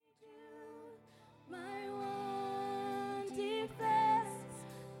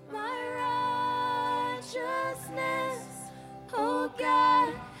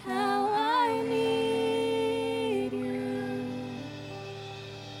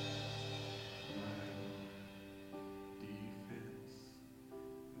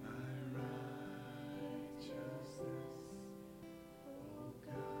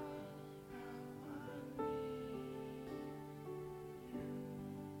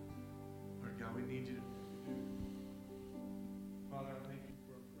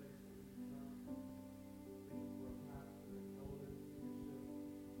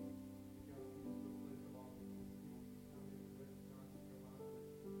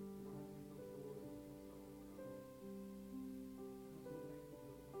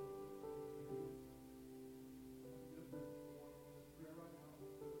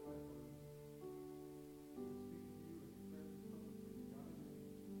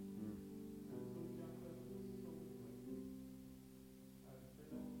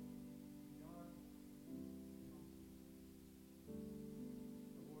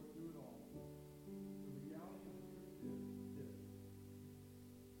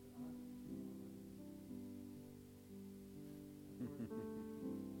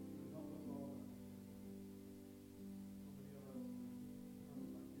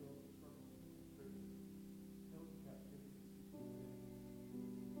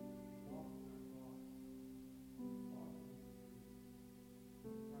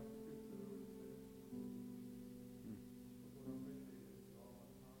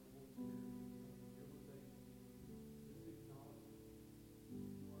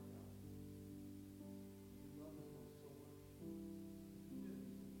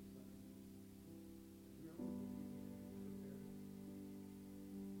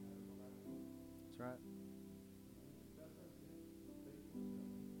That's right.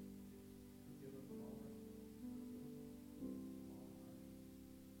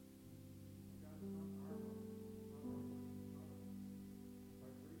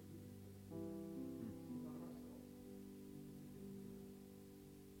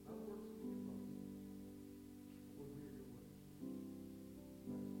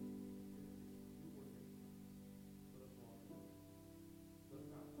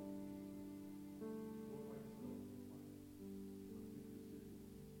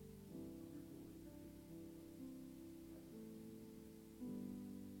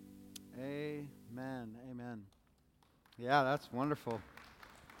 Amen. Amen. Yeah, that's wonderful.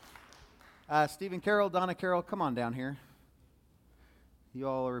 Stephen Carroll, Donna Carroll, come on down here. You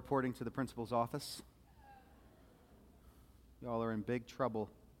all are reporting to the principal's office. You all are in big trouble.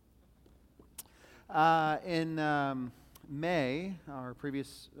 In May, our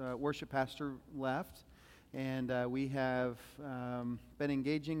previous worship pastor left, and we have been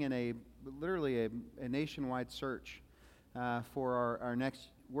engaging in literally a nationwide search for our next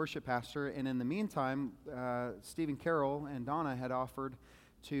worship pastor. And in the meantime, Stephen Carroll and Donna had offered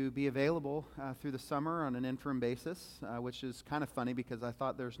to be available through the summer on an interim basis, which is kind of funny because I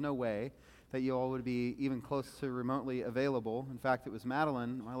thought there's no way that you all would be even close to remotely available. In fact, it was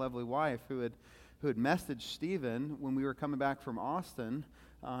Madeline, my lovely wife, who had messaged Stephen when we were coming back from Austin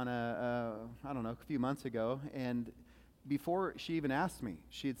on a few months ago. And before she even asked me,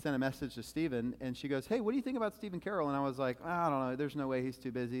 she had sent a message to Stephen, and she goes, "Hey, what do you think about Stephen Carroll?" And I was like, "I don't know. There's no way. He's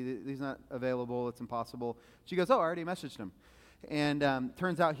too busy. He's not available. It's impossible." She goes, "Oh, I already messaged him." And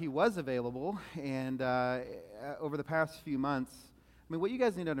turns out he was available. And over the past few months, I mean, what you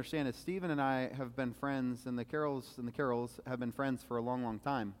guys need to understand is Stephen and I have been friends, and the Carrolls have been friends for a long, long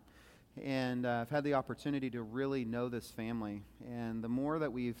time. And I've had the opportunity to really know this family. And the more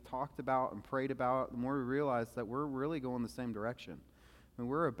that we've talked about and prayed about, the more we realize that we're really going the same direction. And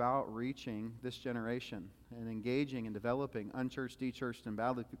we're about reaching this generation and engaging and developing unchurched, de-churched, and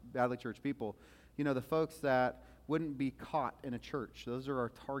badly churched people. You know, the folks that wouldn't be caught in a church. Those are our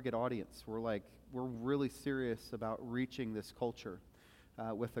target audience. We're really serious about reaching this culture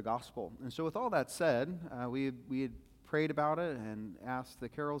with the gospel. And so with all that said, we had prayed about it and asked the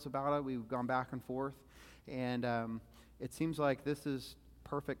Carrolls about it. We've gone back and forth, and it seems like this is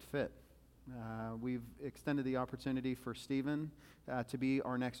perfect fit. We've extended the opportunity for Stephen to be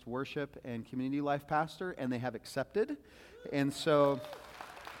our next worship and community life pastor, and they have accepted. And so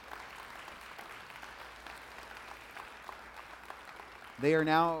they are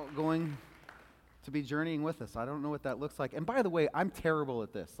now going to be journeying with us. I don't know what that looks like. And by the way, I'm terrible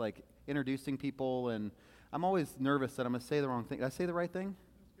at this, like introducing people, and I'm always nervous that I'm going to say the wrong thing. Did I say the right thing?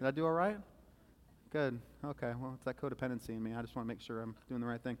 Did I do all right? Good. Okay. Well, it's that codependency in me. I just want to make sure I'm doing the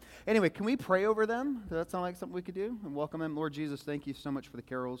right thing. Anyway, can we pray over them? Does that sound like something we could do? And welcome them. Lord Jesus, thank you so much for the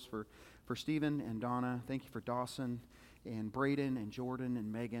Carrolls, for Stephen and Donna. Thank you for Dawson and Braden and Jordan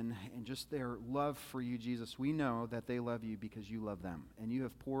and Megan, and just their love for you, Jesus. We know that they love you because you love them, and you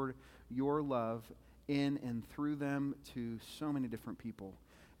have poured your love in and through them to so many different people.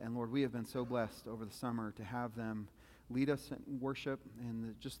 And Lord, we have been so blessed over the summer to have them lead us in worship,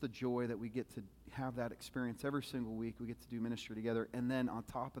 and just the joy that we get to have that experience every single week. We get to do ministry together, and then on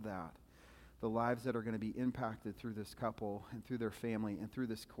top of that, the lives that are going to be impacted through this couple and through their family and through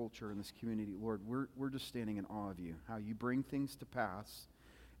this culture and this community. Lord, we're just standing in awe of you, how you bring things to pass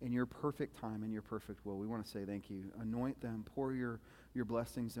in your perfect time and your perfect will. We want to say thank you. Anoint them, pour your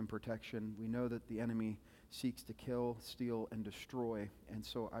blessings and protection. We know that the enemy seeks to kill, steal, and destroy, and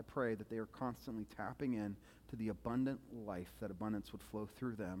so I pray that they are constantly tapping in to the abundant life, that abundance would flow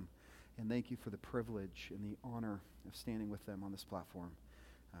through them. And thank you for the privilege and the honor of standing with them on this platform.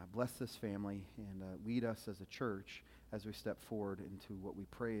 Bless this family and lead us as a church as we step forward into what we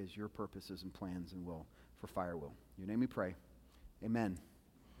pray is your purposes and plans and will for Firewheel. In your name we pray. Amen.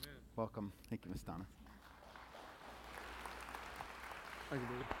 Amen. Welcome. Thank you, Miss Donna. Thank you,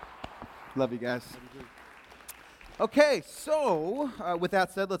 brother. Love you guys. Love you too. Okay, so with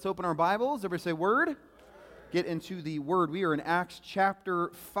that said, let's open our Bibles. Everybody say word. get into the Word. We are in Acts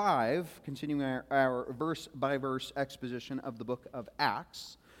chapter 5, continuing our verse-by-verse exposition of the book of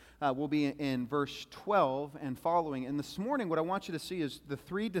Acts. We'll be in verse 12 and following. And this morning, what I want you to see is the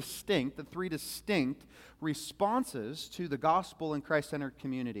three distinct responses to the gospel and Christ-centered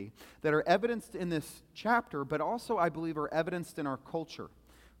community that are evidenced in this chapter, but also, I believe, are evidenced in our culture.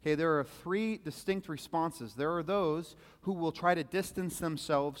 Okay, there are three distinct responses. There are those who will try to distance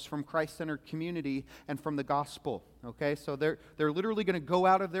themselves from Christ-centered community and from the gospel. Okay, so they're literally going to go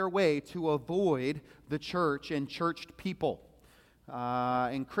out of their way to avoid the church and churched people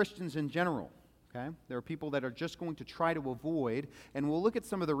and Christians in general. Okay, there are people that are just going to try to avoid, and we'll look at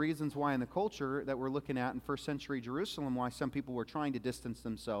some of the reasons why in the culture that we're looking at in first century Jerusalem, why some people were trying to distance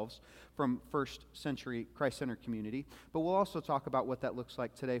themselves from first century Christ-centered community. But we'll also talk about what that looks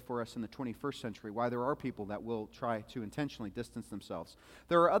like today for us in the 21st century, why there are people that will try to intentionally distance themselves.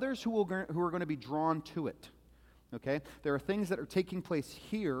 There are others who are going to be drawn to it. Okay? There are things that are taking place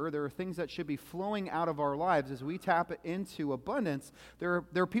here. There are things that should be flowing out of our lives as we tap into abundance. There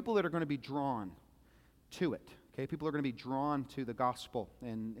are people that are going to be drawn to it. Okay? People are going to be drawn to the gospel,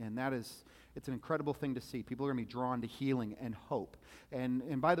 and it's an incredible thing to see. People are going to be drawn to healing and hope.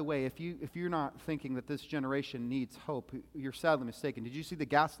 And by the way, if you're not thinking that this generation needs hope, you're sadly mistaken. Did you see the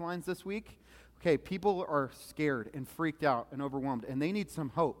gas lines this week? Okay, people are scared and freaked out and overwhelmed, and they need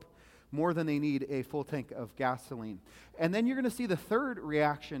some hope more than they need a full tank of gasoline. And then you're going to see the third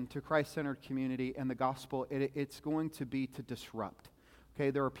reaction to Christ-centered community and the gospel. It's going to be to disrupt.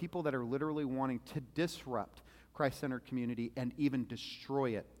 Okay, there are people that are literally wanting to disrupt Christ-centered community and even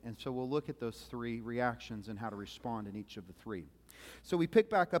destroy it. And so we'll look at those three reactions and how to respond in each of the three. So we pick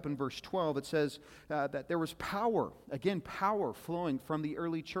back up in verse 12. It says that there was power flowing from the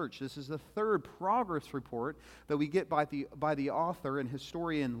early church. This is the third progress report that we get by the author and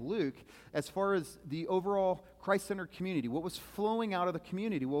historian Luke as far as the overall Christ-centered community. What was flowing out of the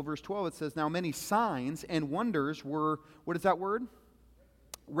community? Well, verse 12, it says, now many signs and wonders were, what is that word?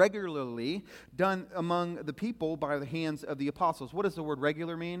 Regularly done among the people by the hands of the apostles. What does the word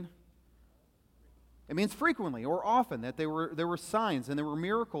regular mean? It means frequently or often, that there were signs and there were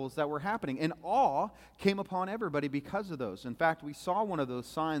miracles that were happening. And awe came upon everybody because of those. In fact, we saw one of those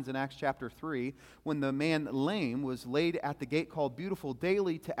signs in Acts chapter 3 when the man lame was laid at the gate called Beautiful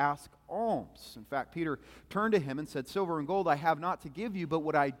daily to ask alms. In fact, Peter turned to him and said, silver and gold I have not to give you, but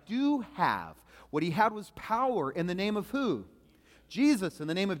what I do have. What he had was power in the name of who? Jesus, in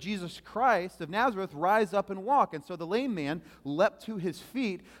the name of Jesus Christ of Nazareth, rise up and walk. And so the lame man leapt to his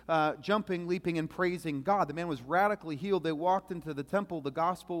feet, jumping, leaping, and praising God. The man was radically healed. They walked into the temple. The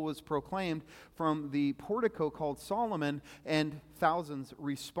gospel was proclaimed from the portico called Solomon, and thousands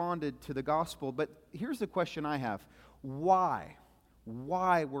responded to the gospel. But here's the question I have. Why?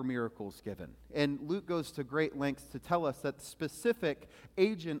 Why were miracles given? And Luke goes to great lengths to tell us that the specific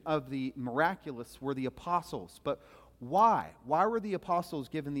agent of the miraculous were the apostles. But why? Why were the apostles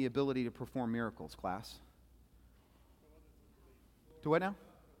given the ability to perform miracles, class? To what now?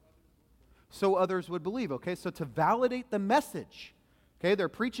 So others would believe. Okay, so to validate the message. Okay, they're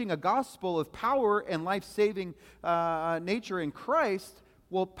preaching a gospel of power and life-saving nature in Christ.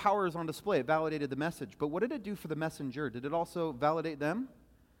 Well, power is on display. It validated the message. But what did it do for the messenger? Did it also validate them?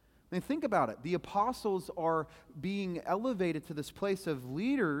 I mean, think about it. The apostles are being elevated to this place of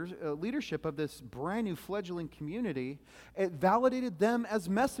leadership of this brand new fledgling community. It validated them as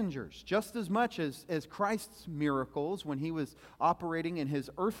messengers just as much as Christ's miracles when he was operating in his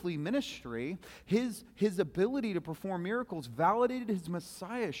earthly ministry. His ability to perform miracles validated his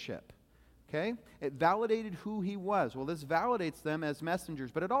messiahship. Okay? It validated who he was. Well, this validates them as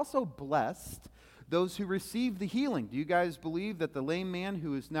messengers, but it also blessed those who received the healing. Do you guys believe that the lame man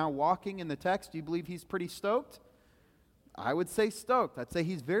who is now walking in the text, do you believe he's pretty stoked? I would say stoked. I'd say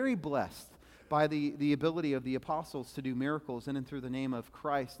he's very blessed by the ability of the apostles to do miracles in and through the name of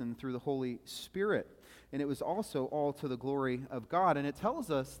Christ and through the Holy Spirit. And it was also all to the glory of God. And it tells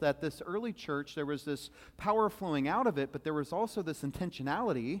us that this early church, there was this power flowing out of it, but there was also this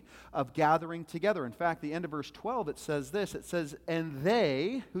intentionality of gathering together. In fact, the end of verse 12, it says this. It says, and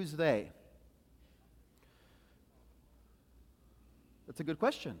they, who's they? That's a good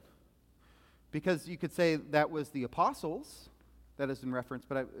question, because you could say that was the apostles that is in reference,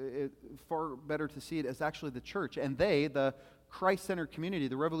 but it's far better to see it as actually the church. And they, the Christ-centered community,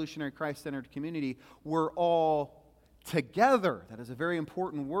 the revolutionary Christ-centered community, were all together. That is a very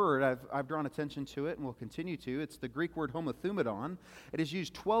important word. I've drawn attention to it and will continue to. It's the Greek word homothumadon. It is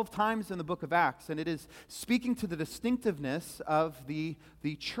used 12 times in the book of Acts, and it is speaking to the distinctiveness of the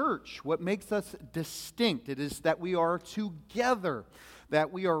church. What makes us distinct? It is that we are together.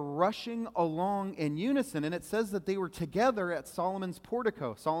 that we are rushing along in unison. And it says that they were together at Solomon's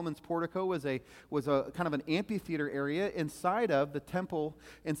portico. Solomon's portico was a kind of an amphitheater area inside of the temple,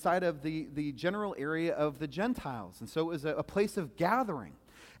 inside of the general area of the Gentiles. And so it was a place of gathering.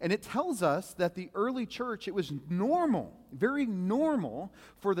 And it tells us that the early church, it was normal, very normal,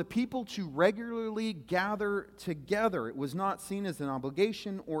 for the people to regularly gather together. It was not seen as an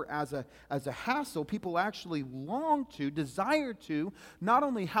obligation or as a hassle. People actually longed to, desired to, not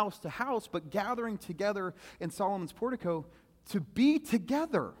only house to house, but gathering together in Solomon's portico to be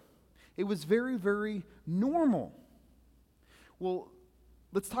together. It was very, very normal. Well,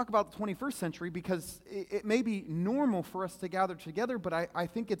 let's talk about the 21st century, because it may be normal for us to gather together, but I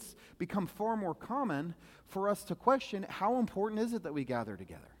think it's become far more common for us to question, how important is it that we gather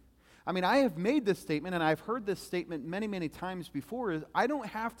together? I mean, I have made this statement, and I've heard this statement many, many times before, is I don't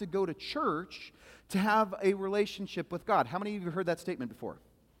have to go to church to have a relationship with God. How many of you have heard that statement before?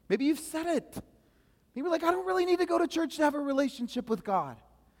 Maybe you've said it. Maybe you're like, I don't really need to go to church to have a relationship with God.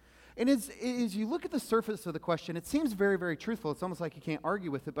 And as you look at the surface of the question, it seems very, very truthful. It's almost like you can't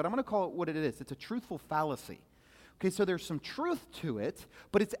argue with it, but I'm going to call it what it is. It's a truthful fallacy. Okay, so there's some truth to it,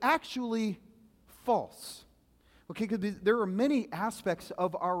 but it's actually false. Okay, because there are many aspects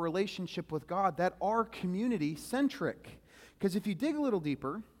of our relationship with God that are community-centric. Because if you dig a little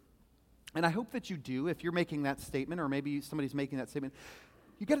deeper, and I hope that you do, if you're making that statement, or maybe somebody's making that statement,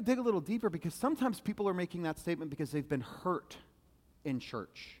 you got to dig a little deeper, because sometimes people are making that statement because they've been hurt in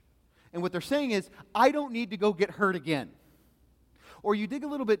church. And what they're saying is, I don't need to go get hurt again. Or you dig a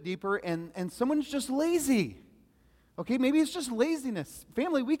little bit deeper and someone's just lazy. Okay, maybe it's just laziness.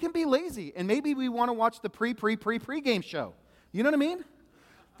 Family, we can be lazy. And maybe we want to watch the pre-game show. You know what I mean?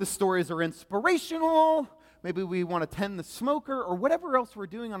 The stories are inspirational. Maybe we want to tend the smoker or whatever else we're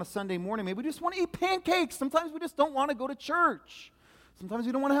doing on a Sunday morning. Maybe we just want to eat pancakes. Sometimes we just don't want to go to church. Sometimes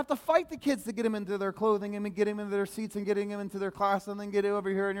we don't want to have to fight the kids to get them into their clothing and get them into their seats and getting them into their class and then get it over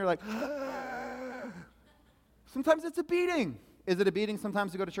here and you're like, Sometimes it's a beating. Is it a beating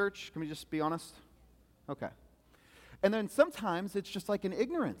sometimes to go to church? Can we just be honest? Okay. And then sometimes it's just like an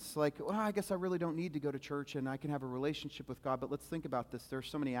ignorance, like, well, I guess I really don't need to go to church and I can have a relationship with God. But let's think about this. There's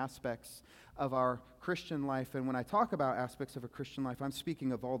so many aspects of our Christian life. And when I talk about aspects of a Christian life, I'm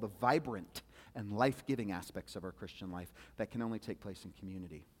speaking of all the vibrant and life-giving aspects of our Christian life that can only take place in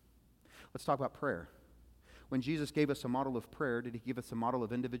community. Let's talk about prayer. When Jesus gave us a model of prayer, did he give us a model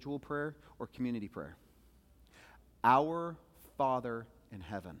of individual prayer or community prayer? Our Father in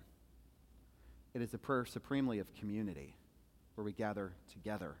heaven. It is a prayer supremely of community, where we gather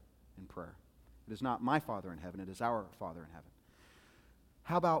together in prayer. It is not my Father in heaven, it is our Father in heaven.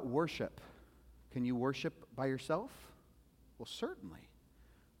 How about worship? Can you worship by yourself? Well, certainly.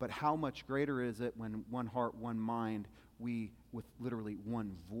 But how much greater is it when one heart, one mind, we, with literally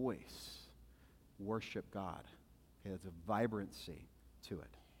one voice, worship God? Okay, there's a vibrancy to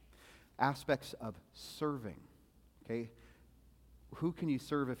it. Aspects of serving. Okay, who can you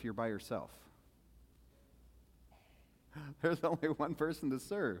serve if you're by yourself? There's only one person to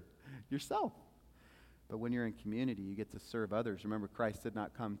serve, yourself. But when you're in community, you get to serve others. Remember, Christ did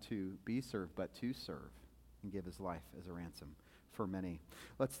not come to be served, but to serve and give his life as a ransom for many.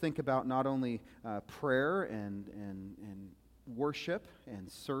 Let's think about not only prayer and worship and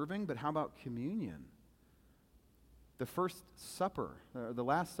serving, but how about communion? The first supper, the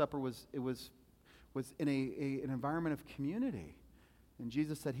Last Supper, was in an environment of community. And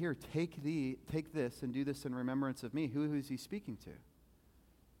Jesus said, here, take this and do this in remembrance of me. Who is he speaking to?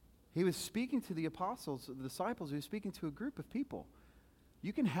 He was speaking to the apostles, the disciples. He was speaking to a group of people.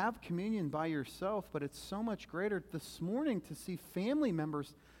 You can have communion by yourself, but it's so much greater this morning to see family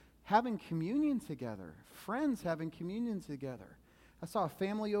members having communion together, friends having communion together. I saw a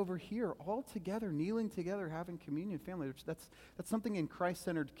family over here all together, kneeling together, having communion. Family, that's something in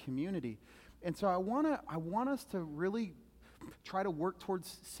Christ-centered community. And so I want us to really try to work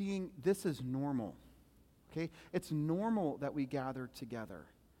towards seeing this as normal. Okay? It's normal that we gather together.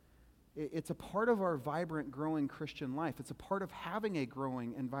 It's a part of our vibrant, growing Christian life. It's a part of having a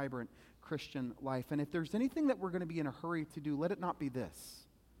growing and vibrant Christian life. And if there's anything that we're going to be in a hurry to do, let it not be this.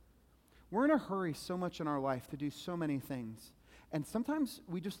 We're in a hurry so much in our life to do so many things. And sometimes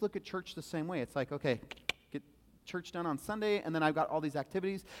we just look at church the same way. It's like, okay, get church done on Sunday, and then I've got all these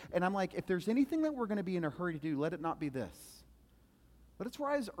activities. And I'm like, if there's anything that we're going to be in a hurry to do, let it not be this. Let us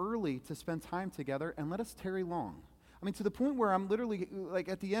rise early to spend time together, and let us tarry long. I mean, to the point where I'm literally, like,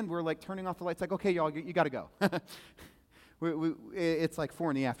 at the end, we're, like, turning off the lights, like, okay, y'all, you got to go. It's like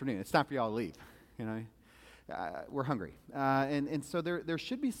 4 in the afternoon. It's time for y'all to leave, you know. we're hungry. And so there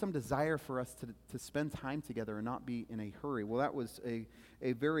should be some desire for us to spend time together and not be in a hurry. Well, that was a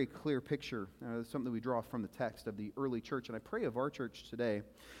very clear picture, something we draw from the text of the early church, and I pray of our church today.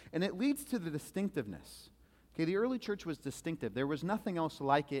 And it leads to the distinctiveness. Okay, the early church was distinctive. There was nothing else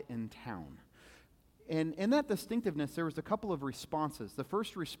like it in town. And in that distinctiveness, there was a couple of responses. The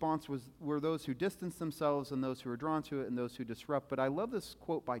first response were those who distance themselves and those who are drawn to it and those who disrupt. But I love this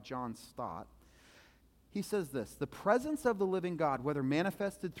quote by John Stott. He says this: "The presence of the living God, whether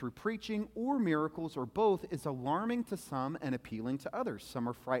manifested through preaching or miracles or both, is alarming to some and appealing to others. Some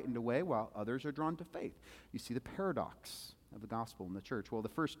are frightened away while others are drawn to faith." You see the paradox of the gospel in the church. Well, the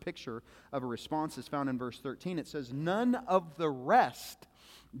first picture of a response is found in verse 13. It says, "None of the rest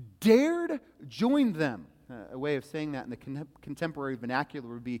dared join them." A way of saying that in the contemporary vernacular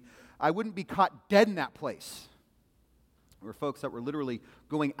would be, I wouldn't be caught dead in that place. There were folks that were literally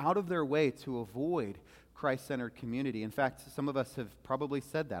going out of their way to avoid Christ-centered community. In fact, some of us have probably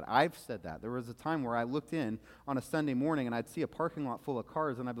said that. I've said that. There was a time where I looked in on a Sunday morning and I'd see a parking lot full of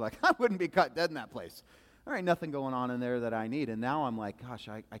cars and I'd be like, I wouldn't be caught dead in that place. All right, nothing going on in there that I need. And now I'm like, gosh,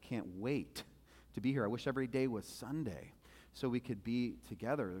 I can't wait to be here. I wish every day was Sunday so we could be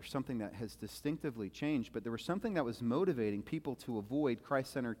together. There's something that has distinctively changed, but there was something that was motivating people to avoid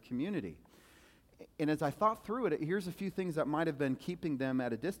Christ-centered community. And as I thought through it, here's a few things that might have been keeping them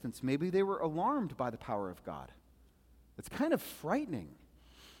at a distance. Maybe they were alarmed by the power of God. It's kind of frightening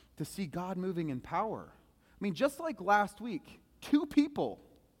to see God moving in power. I mean, just like last week, two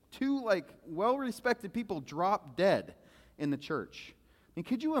well-respected people dropped dead in the church. I mean,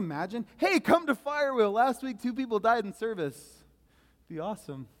 could you imagine? Hey, come to Firewheel. Last week, 2 people died in service. It'd be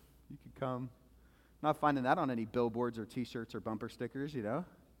awesome. You could come. Not finding that on any billboards or T-shirts or bumper stickers,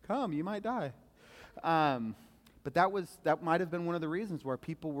 Come, you might die. But that might have been one of the reasons where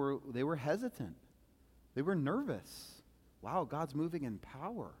people were hesitant. They were nervous. Wow, God's moving in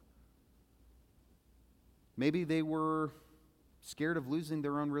power. Maybe they were scared of losing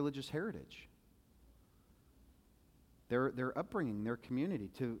their own religious heritage. Their upbringing, their community,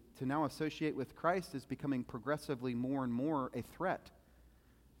 to now associate with Christ is becoming progressively more and more a threat.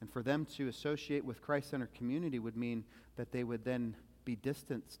 And for them to associate with Christ-centered community would mean that they would then be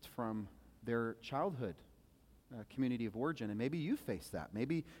distanced from their childhood community of origin. And maybe you face that.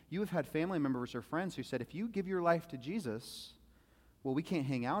 Maybe you have had family members or friends who said, if you give your life to Jesus, well, we can't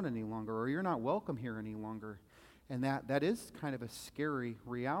hang out any longer, or you're not welcome here any longer. And that is kind of a scary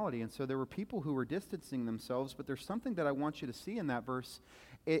reality. And so there were people who were distancing themselves, but there's something that I want you to see in that verse.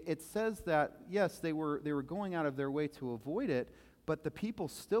 It says that, yes, they were going out of their way to avoid it, but the people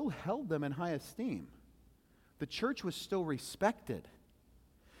still held them in high esteem. The church was still respected.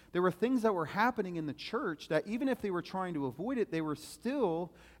 There were things that were happening in the church that even if they were trying to avoid it, they were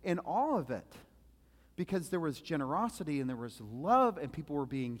still in awe of it. Because there was generosity and there was love and people were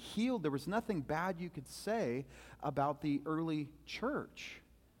being healed. There was nothing bad you could say about the early church.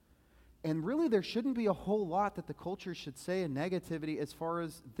 And really there shouldn't be a whole lot that the culture should say in negativity as far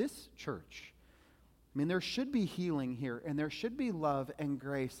as this church. I mean, there should be healing here, and there should be love and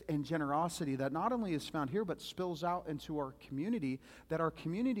grace and generosity that not only is found here, but spills out into our community, that our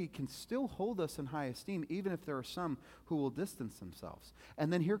community can still hold us in high esteem, even if there are some who will distance themselves.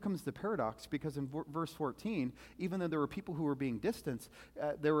 And then here comes the paradox, because in verse 14, even though there were people who were being distanced,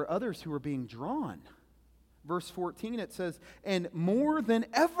 there were others who were being drawn. Verse 14, it says, "And more than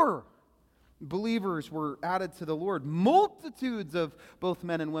ever, believers were added to the Lord, multitudes of both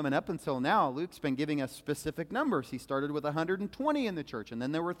men and women." Up until now, Luke's been giving us specific numbers. He started with 120 in the church, and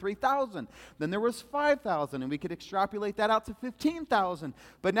then there were 3,000. Then there was 5,000, and we could extrapolate that out to 15,000.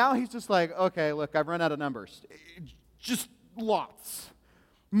 But now he's just like, okay, look, I've run out of numbers. Just lots.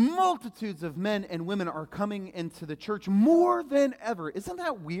 Multitudes of men and women are coming into the church more than ever. Isn't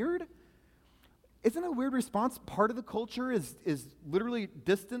that weird? Isn't that a weird response? Part of the culture is literally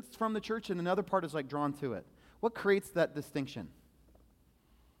distanced from the church, and another part is like drawn to it. What creates that distinction?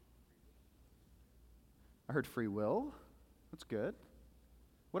 I heard free will. That's good.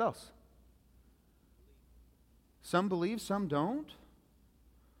 What else? Some believe, some don't.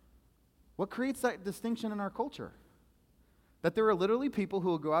 What creates that distinction in our culture? That there are literally people who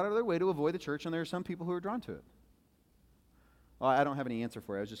will go out of their way to avoid the church, and there are some people who are drawn to it. Well, I don't have any answer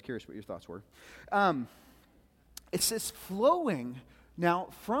for you. I was just curious what your thoughts were. It says flowing now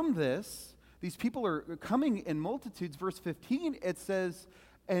from this, these people are coming in multitudes. Verse 15, it says,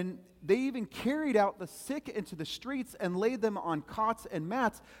 and they even carried out the sick into the streets and laid them on cots and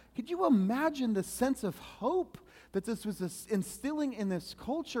mats. Could you imagine the sense of hope that this was instilling in this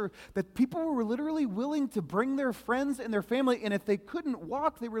culture that people were literally willing to bring their friends and their family, and if they couldn't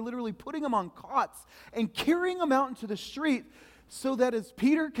walk, they were literally putting them on cots and carrying them out into the street so that as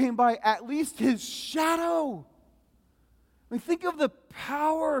Peter came by, at least his shadow. I mean, think of the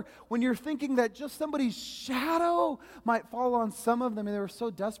power when you're thinking that just somebody's shadow might fall on some of them, and they were so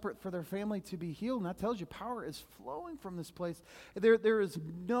desperate for their family to be healed. And that tells you power is flowing from this place. There is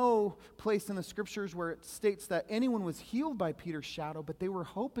no place in the scriptures where it states that anyone was healed by Peter's shadow, but they were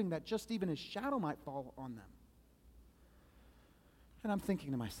hoping that just even his shadow might fall on them. And I'm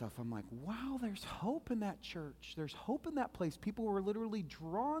thinking to myself, I'm like, wow, there's hope in that church. There's hope in that place. People were literally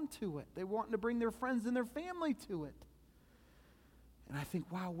drawn to it. They wanted to bring their friends and their family to it. And I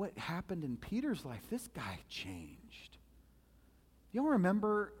think, wow, what happened in Peter's life? This guy changed. Y'all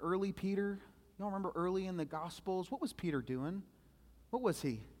remember early Peter? Y'all remember early in the Gospels? What was Peter doing? What was he?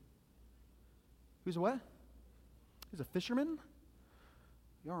 He was a what? He was a fisherman.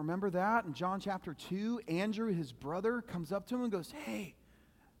 Y'all remember that? In John chapter 2, Andrew, his brother, comes up to him and goes, hey,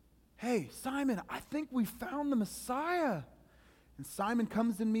 Simon, I think we found the Messiah. And Simon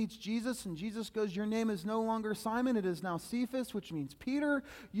comes and meets Jesus, and Jesus goes, your name is no longer Simon, it is now Cephas, which means Peter.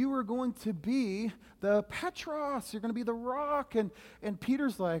 You are going to be the Petros, you're going to be the rock. And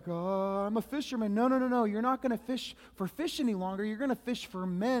Peter's like, oh, I'm a fisherman. No, you're not going to fish for fish any longer. You're going to fish for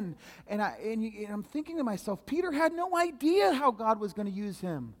men. And I'm thinking to myself, Peter had no idea how God was going to use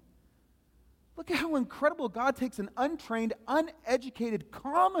him. Look at how incredible God takes an untrained, uneducated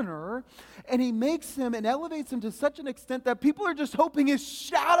commoner, and he makes him and elevates him to such an extent that people are just hoping his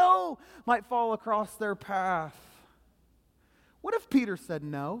shadow might fall across their path. What if Peter said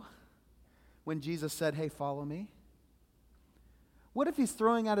no when Jesus said, hey, follow me? What if he's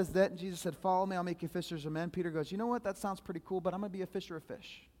throwing out his net and Jesus said, follow me, I'll make you fishers of men? Peter goes, you know what, that sounds pretty cool, but I'm going to be a fisher of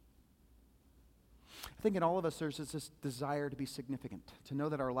fish. I think in all of us there's this desire to be significant, to know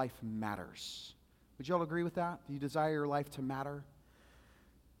that our life matters. Would you all agree with that? Do you desire your life to matter?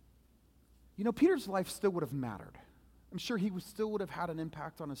 You know, Peter's life still would have mattered. I'm sure he still would have had an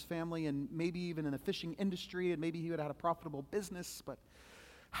impact on his family and maybe even in the fishing industry, and maybe he would have had a profitable business, but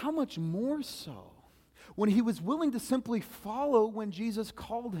how much more so when he was willing to simply follow when Jesus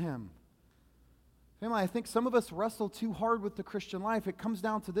called him? Family, I think some of us wrestle too hard with the Christian life. It comes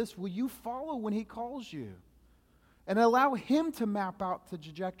down to this: will you follow when he calls you? And allow him to map out the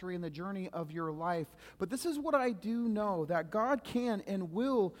trajectory and the journey of your life. But this is what I do know, that God can and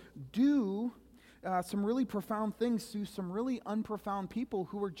will do some really profound things through some really unprofound people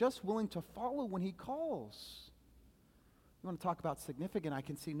who are just willing to follow when he calls. You want to talk about significant? I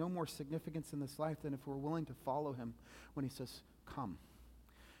can see no more significance in this life than if we're willing to follow him when he says, come.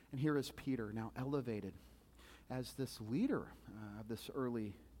 And here is Peter, now elevated as this leader of this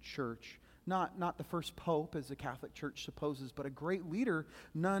early church. Not the first pope, as the Catholic Church supposes, but a great leader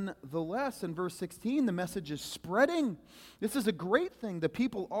nonetheless. In verse 16, the message is spreading. This is a great thing. The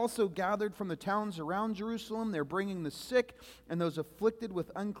people also gathered from the towns around Jerusalem. They're bringing the sick and those afflicted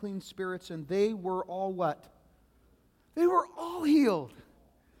with unclean spirits, and they were all what? They were all healed.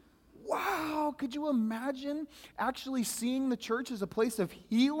 Wow, could you imagine actually seeing the church as a place of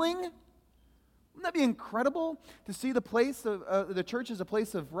healing? Wouldn't that be incredible to see the place of the church as a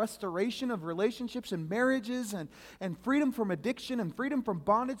place of restoration of relationships and marriages and freedom from addiction and freedom from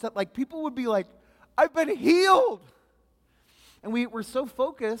bondage, that like people would be like, I've been healed. And we're so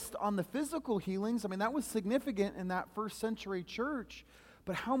focused on the physical healings. I mean, that was significant in that first century church,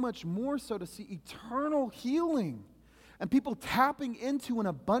 but how much more so to see eternal healing and people tapping into an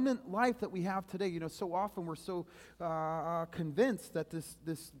abundant life that we have today. You know, so often we're so convinced that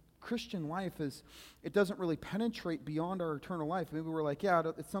this Christian life it doesn't really penetrate beyond our eternal life. Maybe we're like, yeah,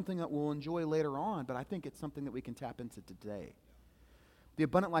 it's something that we'll enjoy later on, but I think it's something that we can tap into today. The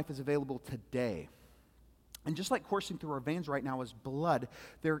abundant life is available today. And just like coursing through our veins right now is blood,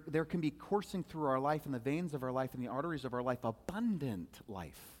 there can be coursing through our life in the veins of our life and the arteries of our life, abundant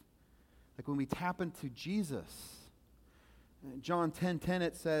life. Like when we tap into Jesus. John 10:10,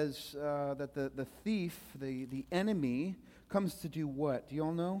 it says that the thief, the enemy, comes to do what? Do you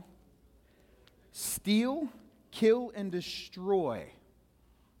all know? Steal, kill, and destroy.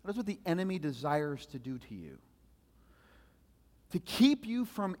 That is what the enemy desires to do to you. To keep you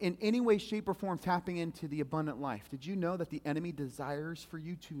from, in any way, shape, or form, tapping into the abundant life. Did you know that the enemy desires for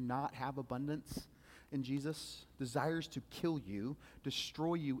you to not have abundance in Jesus? Desires to kill you,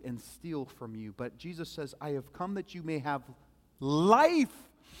 destroy you, and steal from you. But Jesus says, I have come that you may have life,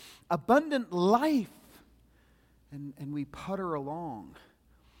 abundant life. And we putter along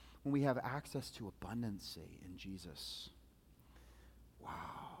when we have access to abundancy in Jesus.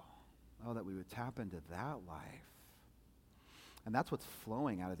 Wow. Oh, that we would tap into that life. And that's what's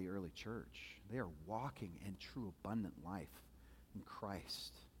flowing out of the early church. They are walking in true abundant life in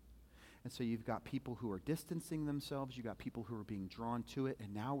Christ. And so you've got people who are distancing themselves, you've got people who are being drawn to it,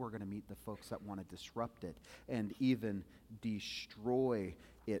 and now we're going to meet the folks that want to disrupt it and even destroy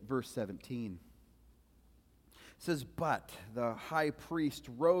it. Verse 17 says, "But the high priest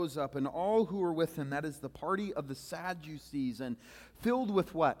rose up, and all who were with him," that is the party of the Sadducees, and filled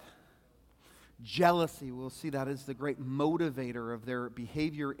with what? Jealousy. We'll see that is the great motivator of their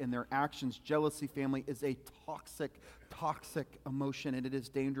behavior and their actions. Jealousy, family, is a toxic emotion, and it is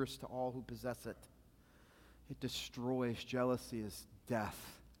dangerous to all who possess it. It destroys. Jealousy is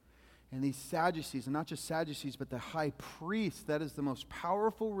death. And these Sadducees, and not just Sadducees, but the high priest, that is the most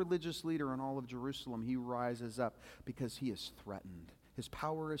powerful religious leader in all of Jerusalem, he rises up because he is threatened. His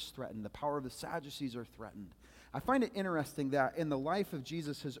power is threatened. The power of the Sadducees are threatened. I find it interesting that in the life of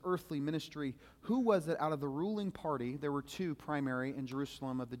Jesus, his earthly ministry, who was it out of the ruling party? There were two primary in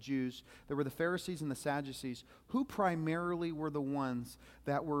Jerusalem of the Jews. There were the Pharisees and the Sadducees. Who primarily were the ones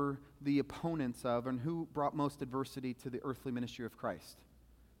that were the opponents of, and who brought most adversity to the earthly ministry of Christ?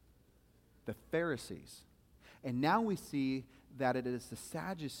 The Pharisees. And now we see that it is the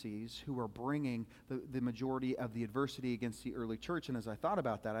Sadducees who are bringing the majority of the adversity against the early church. And as I thought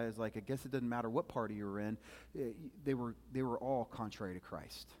about that, I was like, I guess it doesn't matter what party you were in. They were all contrary to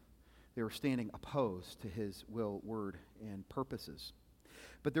Christ. They were standing opposed to his will, word, and purposes.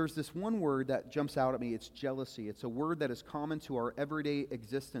 But there's this one word that jumps out at me. It's jealousy. It's a word that is common to our everyday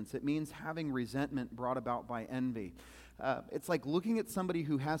existence. It means having resentment brought about by envy. It's like looking at somebody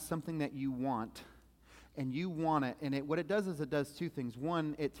who has something that you want, and you want it, and what it does is it does two things.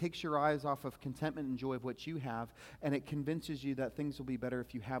 One, it takes your eyes off of contentment and joy of what you have, and it convinces you that things will be better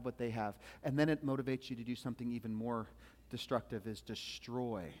if you have what they have. And then it motivates you to do something even more destructive, is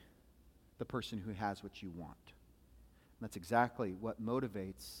destroy the person who has what you want. And that's exactly what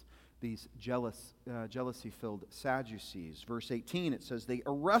motivates these jealousy-filled Sadducees. Verse 18, it says, they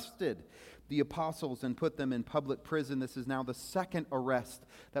arrested the apostles and put them in public prison. This is now the second arrest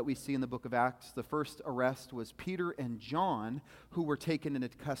that we see in the book of Acts. The first arrest was Peter and John, who were taken into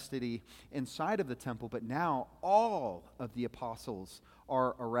custody inside of the temple, but now all of the apostles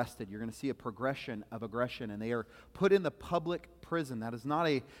are arrested. You're going to see a progression of aggression, and they are put in the public prison. That is not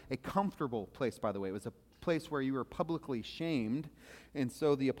a comfortable place, by the way. It was a place where you were publicly shamed. And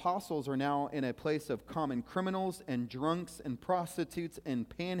so the apostles are now in a place of common criminals and drunks and prostitutes and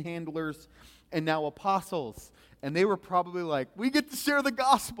panhandlers, and now apostles. And they were probably like, we get to share the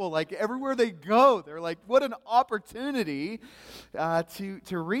gospel. Like everywhere they go, they're like, what an opportunity to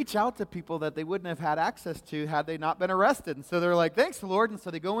reach out to people that they wouldn't have had access to had they not been arrested. And so they're like, thanks, Lord. And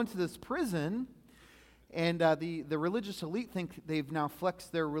so they go into this prison. And the religious elite think they've now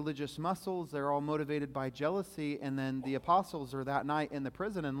flexed their religious muscles. They're all motivated by jealousy. And then the apostles are that night in the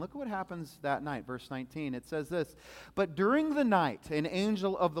prison. And look what happens that night. Verse 19, it says this, but during the night, an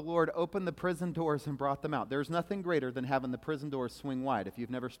angel of the Lord opened the prison doors and brought them out. There's nothing greater than having the prison doors swing wide. If you've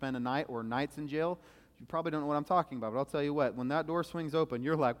never spent a night or nights in jail, you probably don't know what I'm talking about. But I'll tell you what, when that door swings open,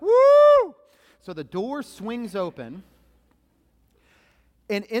 you're like, woo! So the door swings open.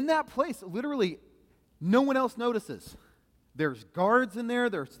 And in that place, literally, no one else notices. There's guards in there.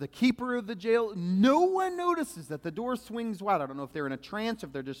 There's the keeper of the jail. No one notices that the door swings wide. I don't know if they're in a trance,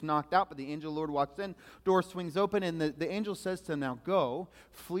 if they're just knocked out, but the angel of the Lord walks in, door swings open, and the angel says to them, now go,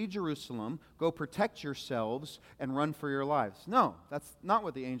 flee Jerusalem, go protect yourselves, and run for your lives. No, that's not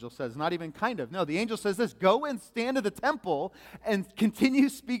what the angel says, not even kind of. No, the angel says this, go and stand at the temple and continue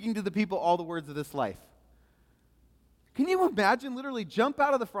speaking to the people all the words of this life. Can you imagine literally jump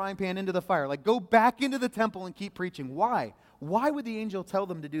out of the frying pan into the fire? Like go back into the temple and keep preaching. Why? Why would the angel tell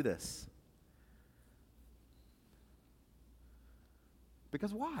them to do this?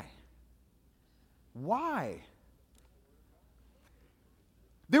 Because why? Why?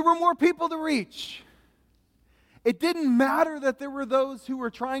 There were more people to reach. It didn't matter that there were those who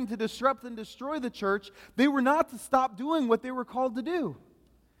were trying to disrupt and destroy the church. They were not to stop doing what they were called to do.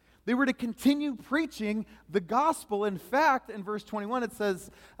 They were to continue preaching the gospel. In fact, in verse 21, it says,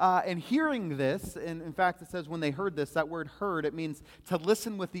 and hearing this, and in fact, it says when they heard this, that word heard, it means to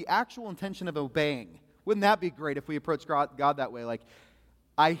listen with the actual intention of obeying. Wouldn't that be great if we approach God that way? Like,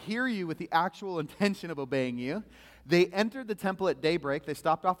 I hear you with the actual intention of obeying you. They entered the temple at daybreak. They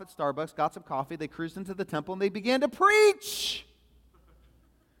stopped off at Starbucks, got some coffee. They cruised into the temple, and they began to preach.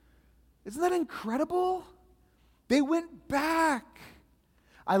 Isn't that incredible? They went back.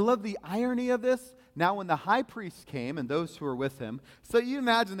 I love the irony of this. Now when the high priest came and those who were with him, so you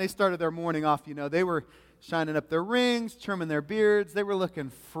imagine they started their morning off, they were shining up their rings, trimming their beards. They were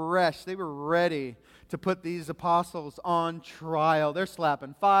looking fresh. They were ready to put these apostles on trial. They're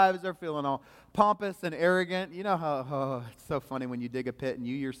slapping fives. They're feeling all pompous and arrogant. You know how it's so funny when you dig a pit and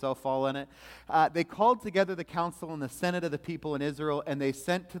you yourself fall in it. They called together the council and the senate of the people in Israel, and they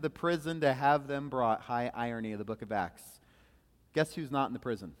sent to the prison to have them brought. High irony of the book of Acts. Guess who's not in the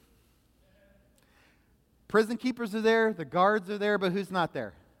prison? Prison keepers are there. The guards are there. But who's not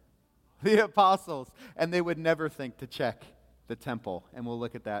there? The apostles. And they would never think to check the temple. And we'll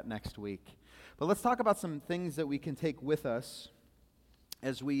look at that next week. But let's talk about some things that we can take with us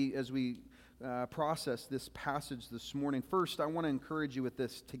as we process this passage this morning. First, I want to encourage you with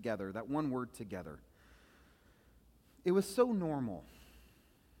this together, that one word, together. It was so normal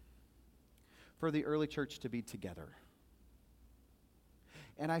for the early church to be together.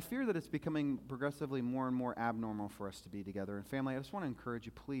 And I fear that it's becoming progressively more and more abnormal for us to be together. And family, I just want to encourage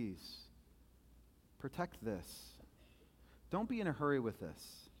you, please, protect this. Don't be in a hurry with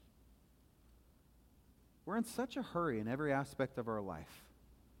this. We're in such a hurry in every aspect of our life.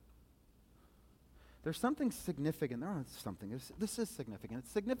 There's something significant. No, it's something. This is significant.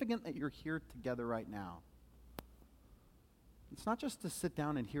 It's significant that you're here together right now. It's not just to sit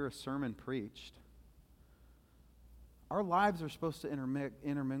down and hear a sermon preached. Our lives are supposed to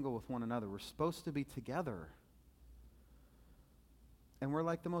intermingle with one another. We're supposed to be together. And we're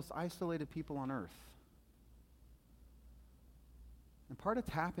like the most isolated people on earth. And part of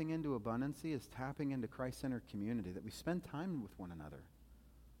tapping into abundancy is tapping into Christ-centered community, that we spend time with one another.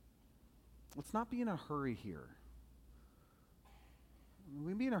 Let's not be in a hurry here.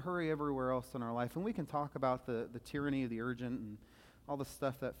 We can be in a hurry everywhere else in our life, and we can talk about the tyranny of the urgent and all the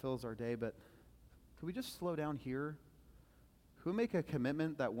stuff that fills our day, but could we just slow down here? Could we make a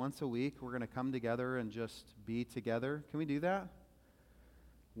commitment that once a week we're going to come together and just be together? Can we do that?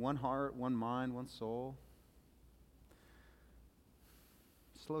 One heart, one mind, one soul.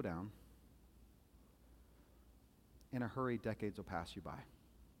 Slow down. In a hurry, decades will pass you by.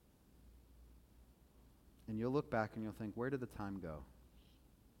 And you'll look back and you'll think, where did the time go?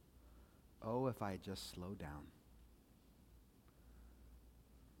 Oh, if I had just slowed down.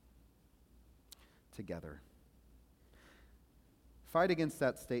 Together. Fight against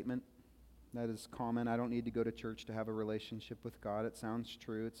that statement. That is common. I don't need to go to church to have a relationship with God. It sounds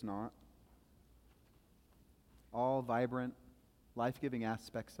true. It's not. All vibrant, life-giving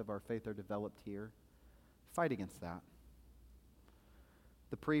aspects of our faith are developed here. Fight against that.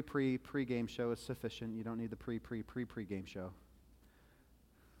 The pre-game show is sufficient. You don't need the pre-game show.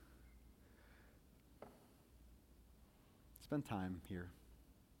 Spend time here.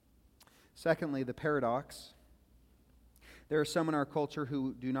 Secondly, the paradox. There are some in our culture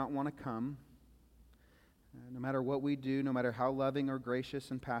who do not want to come. No matter what we do, no matter how loving or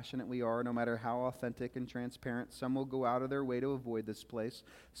gracious and passionate we are, no matter how authentic and transparent, some will go out of their way to avoid this place.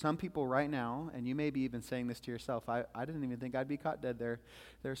 Some people right now, and you may be even saying this to yourself, I didn't even think I'd be caught dead there.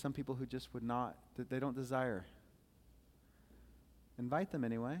 There are some people who just would not, that they don't desire. Invite them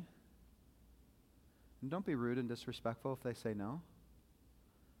anyway. And don't be rude and disrespectful if they say no.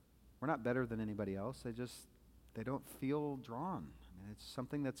 We're not better than anybody else. They don't feel drawn. I mean, it's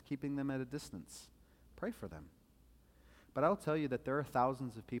something that's keeping them at a distance. Pray for them. But I'll tell you that there are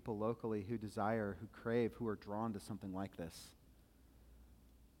thousands of people locally who desire, who crave, who are drawn to something like this.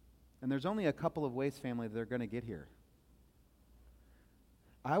 And there's only a couple of ways, family, that they're going to get here.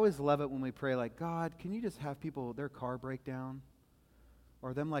 I always love it when we pray like, God, can you just have people, their car break down?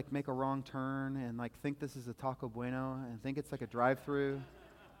 Or them like make a wrong turn and like think this is a Taco Bueno and think it's like a drive-through.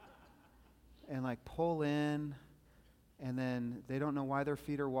 And like pull in, and then they don't know why their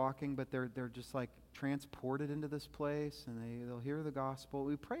feet are walking, but they're just like transported into this place, and they'll hear the gospel.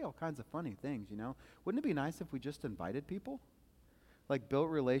 We pray all kinds of funny things, you know. Wouldn't it be nice if we just invited people? Like built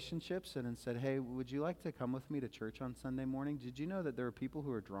relationships and then said, hey, would you like to come with me to church on Sunday morning? Did you know that there are people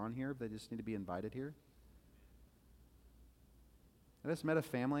who are drawn here, they just need to be invited here? I just met a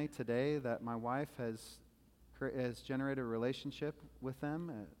family today that my wife has generated a relationship with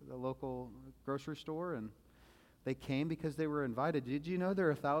them at the local grocery store, and they came because they were invited. Did you know there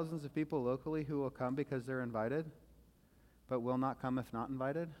are thousands of people locally who will come because they're invited, but will not come if not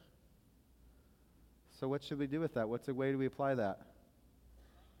invited? So what should we do with that? What's the way do we apply that?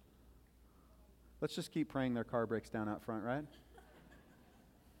 Let's just keep praying their car breaks down out front, right?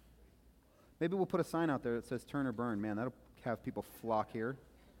 Maybe we'll put a sign out there that says turn or burn. Man, that'll have people flock here.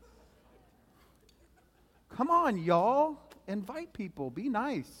 Come on, y'all. Invite people. Be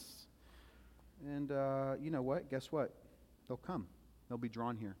nice. And you know what? Guess what? They'll come. They'll be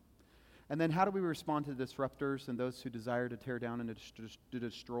drawn here. And then how do we respond to disruptors and those who desire to tear down and to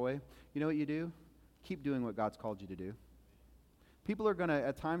destroy? You know what you do? Keep doing what God's called you to do. People are going to,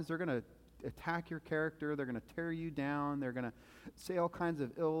 at times, they're going to attack your character. They're going to tear you down. They're going to say all kinds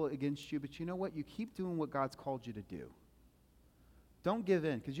of ill against you. But you know what? You keep doing what God's called you to do. Don't give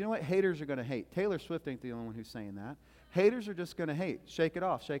in. Because you know what? Haters are going to hate. Taylor Swift ain't the only one who's saying that. Haters are just going to hate. Shake it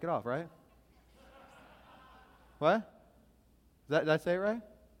off, right? What? Did I say it right?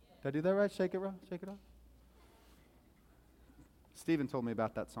 Did I do that right? Shake it off? Stephen told me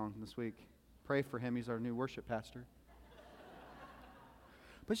about that song this week. Pray for him. He's our new worship pastor.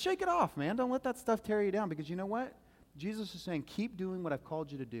 But shake it off, man. Don't let that stuff tear you down, because you know what? Jesus is saying, keep doing what I've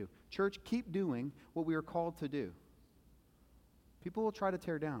called you to do. Church, keep doing what we are called to do. People will try to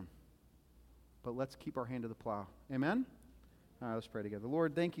tear down, but let's keep our hand to the plow. Amen? All right, let's pray together.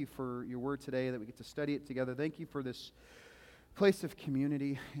 Lord, thank you for your word today, that we get to study it together. Thank you for this place of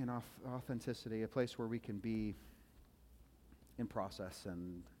community and authenticity, a place where we can be in process,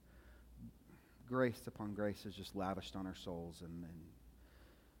 and grace upon grace is just lavished on our souls. And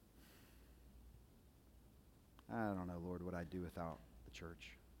I don't know, Lord, what I'd do without the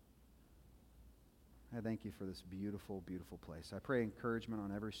church. I thank you for this beautiful, beautiful place. I pray encouragement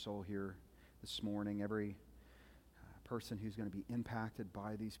on every soul here this morning, every person who's going to be impacted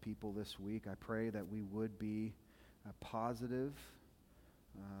by these people this week. I pray that we would be positive,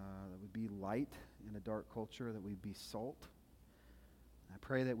 that we'd be light in a dark culture, that we'd be salt. I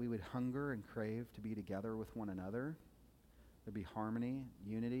pray that we would hunger and crave to be together with one another. There'd be harmony,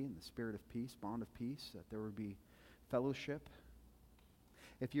 unity, and the spirit of peace, bond of peace, that there would be fellowship.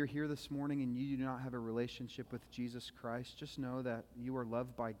 If you're here this morning and you do not have a relationship with Jesus Christ, just know that you are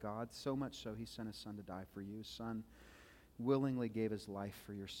loved by God, so much so He sent His Son to die for you. His Son willingly gave His life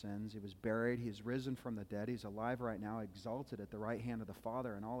for your sins. He was buried. He is risen from the dead. He's alive right now, exalted at the right hand of the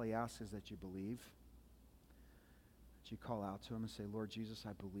Father, and all He asks is that you believe. You call out to Him and say, Lord Jesus,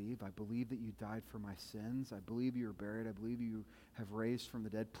 I believe that you died for my sins. I believe you were buried. I believe you have raised from the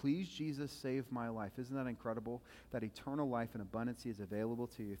dead. Please, Jesus, save my life. Isn't that incredible? That eternal life and abundance is available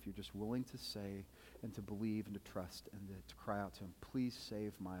to you if you're just willing to say and to believe and to trust and to cry out to Him, please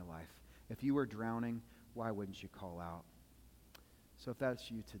save my life. If you were drowning, why wouldn't you call out? So if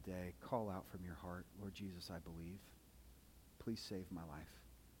that's you today, call out from your heart, Lord Jesus, I believe. Please save my life.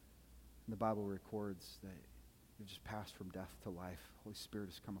 And the Bible records that you've just passed from death to life. Holy Spirit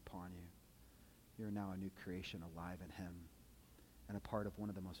has come upon you. You're now a new creation, alive in Him, and a part of one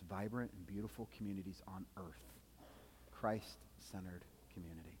of the most vibrant and beautiful communities on earth, Christ-centered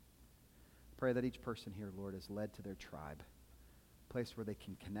community. Pray that each person here, Lord, is led to their tribe, a place where they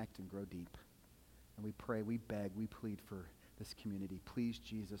can connect and grow deep. And we pray, we beg, we plead for this community. Please,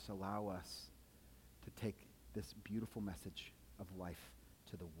 Jesus, allow us to take this beautiful message of life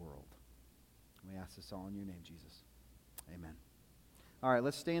to the world. We ask this all in your name, Jesus. Amen. All right,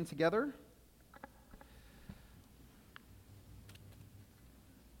 let's stand together.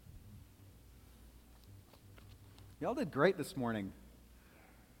 Y'all did great this morning.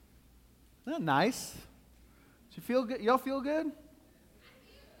 Isn't that nice? Did you feel good? Y'all feel good?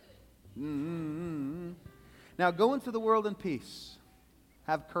 Mm-hmm. Now go into the world in peace.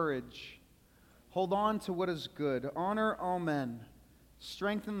 Have courage. Hold on to what is good. Honor all men.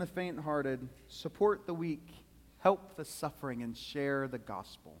 Strengthen the faint-hearted, support the weak, help the suffering, and share the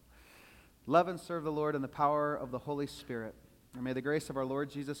gospel. Love and serve the Lord in the power of the Holy Spirit. And may the grace of our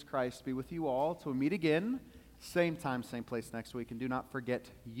Lord Jesus Christ be with you all till we meet again, same time, same place next week. And do not forget,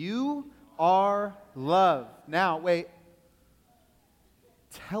 you are loved. Now, wait.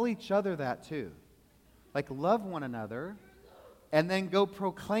 Tell each other that too. Like, love one another, and then go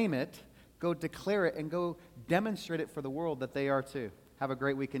proclaim it, go declare it, and go demonstrate it for the world that they are too. Have a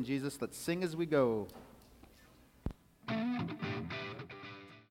great week in Jesus. Let's sing as we go.